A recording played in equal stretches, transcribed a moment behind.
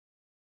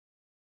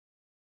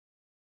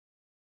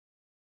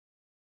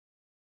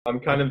I'm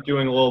kind of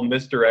doing a little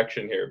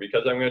misdirection here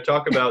because I'm going to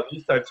talk about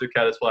these types of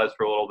caddisflies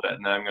for a little bit,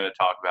 and then I'm going to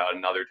talk about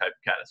another type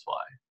of caddisfly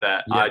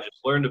that I just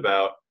learned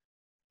about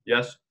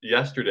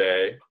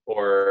yesterday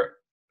or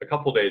a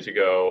couple days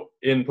ago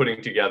in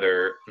putting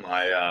together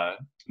my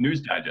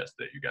news digest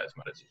that you guys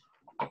might have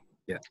seen.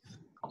 Yeah.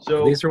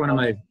 So these are one of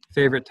my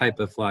favorite type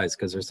of flies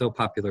because they're so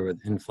popular with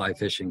in-fly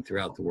fishing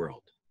throughout the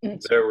world.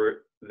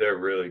 They're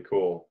really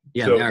cool.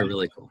 Yeah, so they are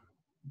really cool.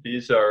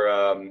 These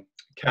are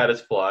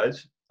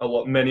caddisflies.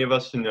 Many of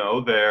us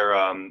know their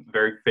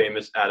very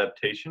famous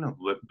adaptation of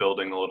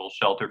building a little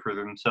shelter for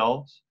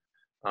themselves.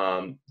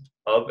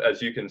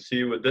 As you can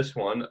see with this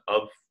one,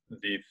 of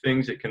the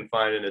things it can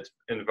find in its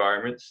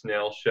environment,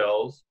 snail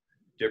shells,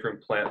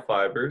 different plant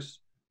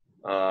fibers.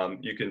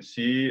 You can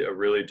see a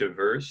really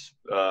diverse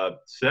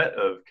set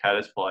of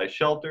caddisfly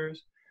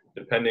shelters,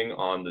 depending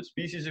on the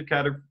species of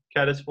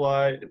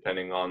caddisfly,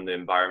 depending on the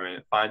environment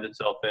it finds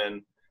itself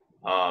in.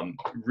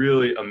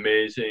 Really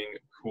amazing,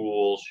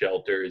 cool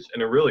shelters,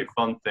 and a really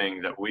fun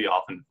thing that we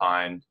often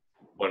find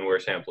when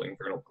we're sampling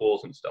vernal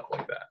pools and stuff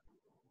like that.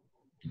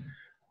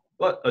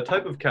 But a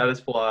type of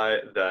caddisfly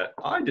that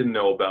I didn't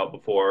know about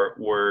before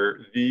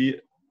were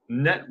the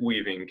net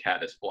weaving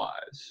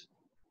caddisflies.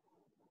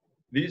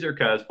 These are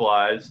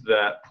caddisflies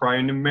that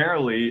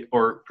primarily,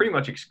 or pretty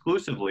much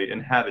exclusively,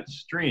 inhabit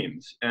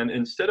streams. And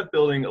instead of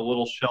building a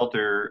little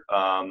shelter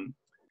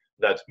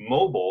that's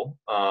mobile,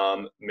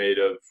 made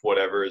of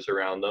whatever is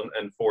around them,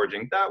 and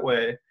foraging that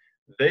way,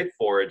 they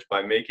forage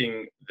by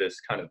making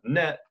this kind of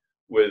net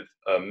with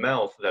a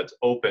mouth that's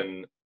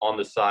open on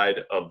the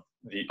side of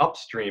the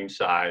upstream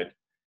side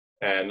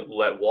and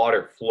let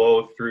water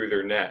flow through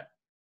their net.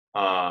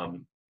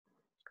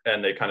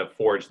 And they kind of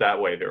forage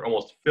that way. They're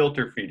almost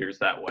filter feeders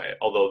that way,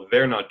 although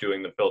they're not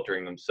doing the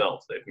filtering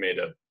themselves. They've made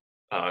a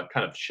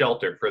kind of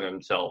shelter for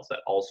themselves that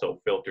also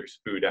filters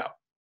food out.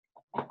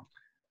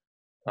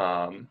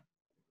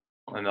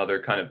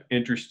 Another kind of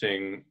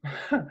interesting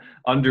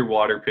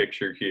underwater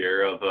picture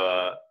here of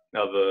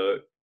a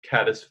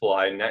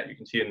caddisfly net. You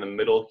can see in the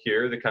middle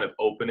here the kind of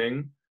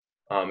opening.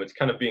 It's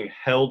kind of being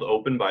held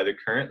open by the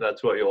current.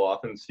 That's what you'll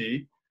often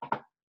see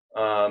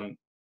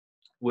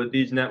with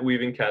these net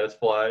weaving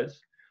caddisflies.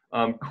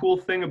 Cool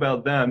thing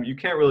about them, you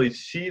can't really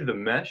see the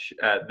mesh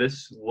at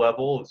this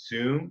level of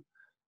zoom,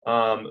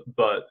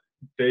 but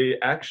they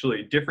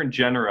actually, different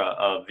genera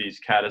of these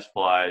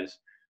caddisflies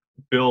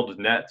build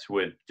nets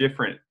with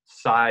different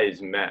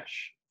size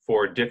mesh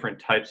for different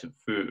types of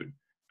food,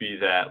 be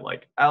that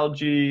like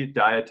algae,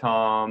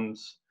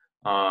 diatoms,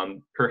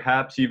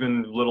 perhaps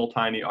even little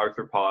tiny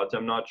arthropods.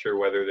 I'm not sure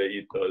whether they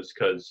eat those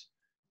because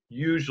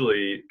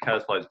usually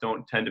caddisflies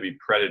don't tend to be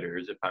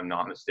predators, if I'm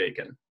not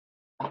mistaken.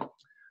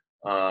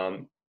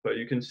 But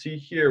you can see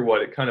here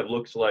what it kind of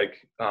looks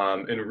like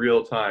in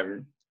real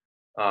time.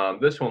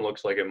 This one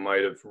looks like it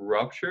might have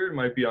ruptured,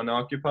 might be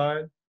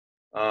unoccupied.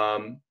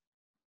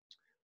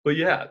 But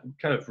yeah,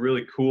 kind of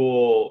really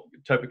cool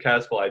type of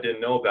caddisfly I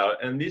didn't know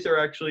about. And these are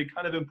actually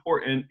kind of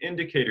important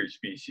indicator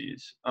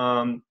species.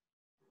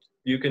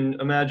 You can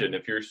imagine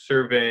if you're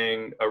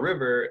surveying a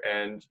river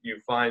and you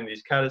find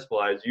these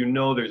caddisflies, you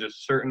know there's a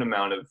certain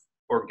amount of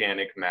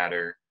organic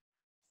matter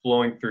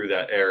flowing through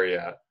that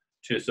area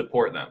to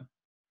support them.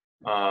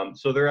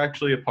 So they're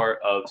actually a part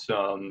of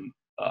some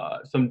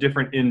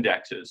different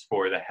indexes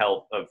for the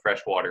health of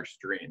freshwater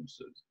streams.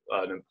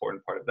 An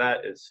important part of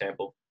that is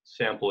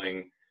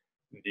sampling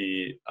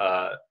the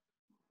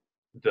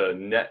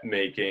net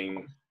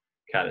making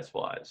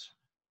caddisflies.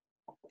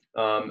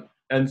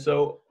 And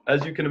so,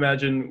 as you can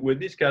imagine, with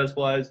these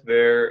caddisflies,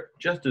 they're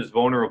just as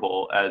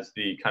vulnerable as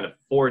the kind of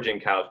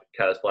foraging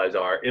caddisflies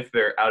are if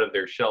they're out of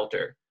their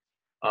shelter.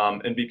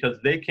 And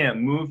because they can't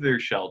move their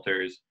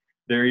shelters,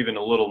 they're even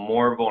a little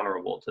more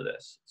vulnerable to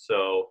this.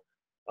 So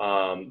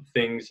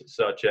things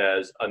such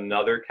as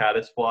another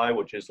caddisfly,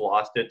 which has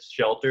lost its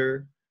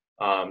shelter,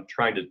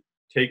 trying to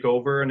take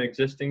over an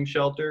existing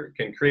shelter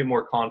can create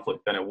more conflict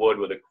than it would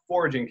with a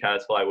foraging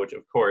caddisfly, which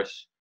of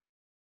course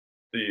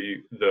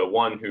the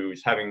one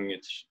who's having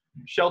its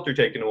shelter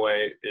taken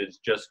away is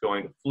just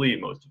going to flee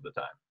most of the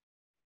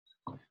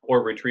time,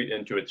 or retreat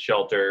into its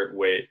shelter,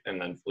 wait, and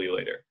then flee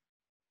later.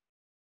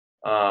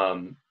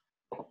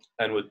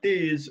 And with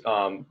these,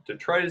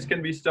 detritus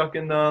can be stuck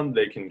in them,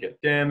 they can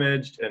get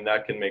damaged, and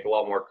that can make a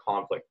lot more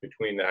conflict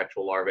between the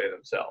actual larvae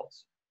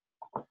themselves.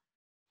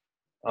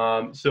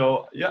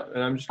 So yeah,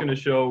 and I'm just going to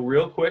show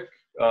real quick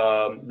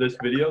this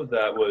video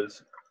that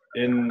was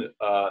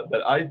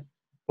that I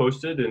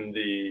posted in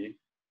the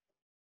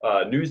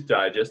news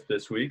digest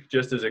this week,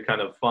 just as a kind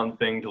of fun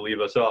thing to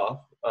leave us off.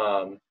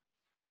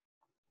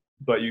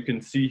 But you can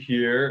see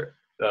here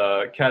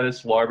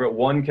caddis larva,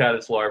 one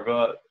caddis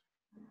larva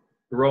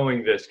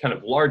throwing this kind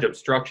of large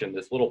obstruction,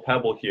 this little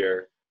pebble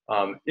here,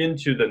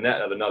 into the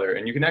net of another.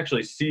 And you can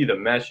actually see the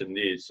mesh in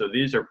these. So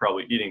these are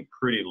probably eating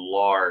pretty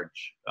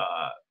large,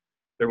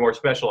 they're more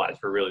specialized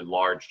for really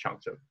large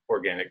chunks of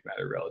organic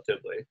matter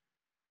relatively.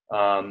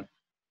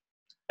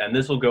 And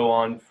this will go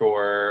on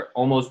for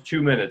almost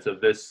 2 minutes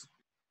of this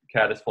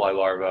caddisfly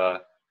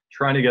larva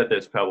trying to get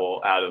this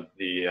pebble out of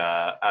the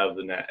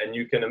net. And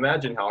you can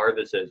imagine how hard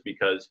this is,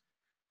 because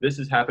this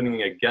is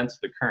happening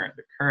against the current.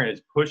 The current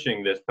is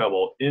pushing this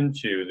pebble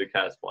into the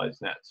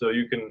caddisfly's net. So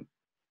you can,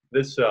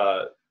 this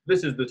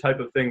is the type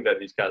of thing that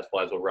these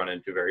caddisflies will run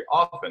into very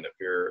often.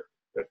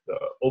 If the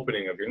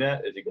opening of your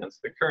net is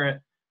against the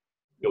current,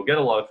 you'll get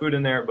a lot of food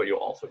in there, but you'll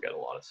also get a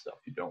lot of stuff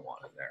you don't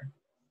want in there.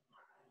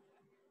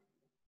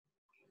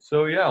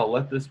 So yeah, I'll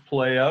let this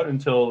play out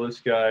until this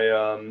guy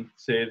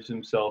saves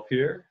himself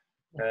here.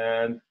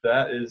 And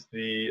that is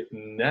the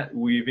net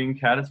weaving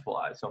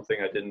caddisfly, something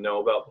I didn't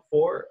know about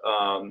before.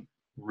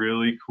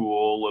 Really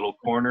cool little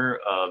corner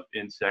of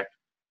insect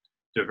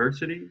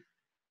diversity.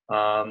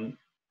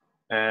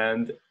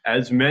 And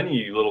as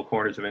many little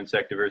corners of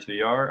insect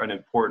diversity are, an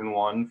important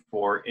one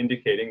for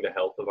indicating the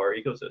health of our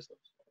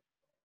ecosystems.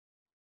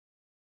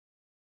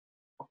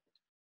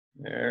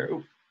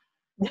 There.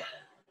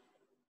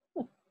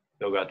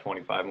 Still got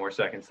 25 more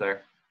seconds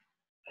there.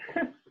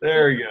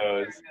 There he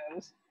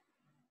goes.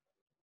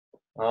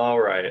 All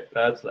right,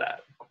 that's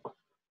that.